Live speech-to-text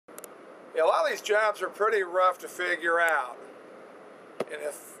Yeah, a lot of these jobs are pretty rough to figure out. And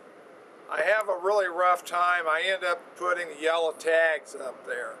if I have a really rough time, I end up putting yellow tags up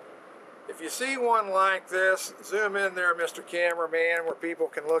there. If you see one like this, zoom in there, Mr. Cameraman, where people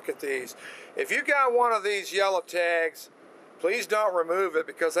can look at these. If you got one of these yellow tags, please don't remove it,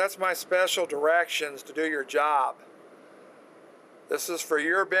 because that's my special directions to do your job. This is for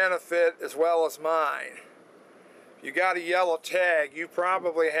your benefit as well as mine. If you got a yellow tag, you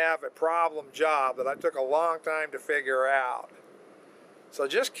probably have a problem job that I took a long time to figure out. So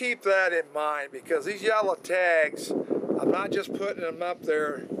just keep that in mind, because these yellow tags, I'm not just putting them up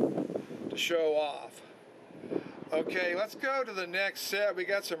there to show off. Okay, let's go to the next set. We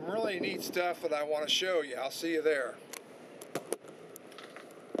got some really neat stuff that I want to show you. I'll see you there.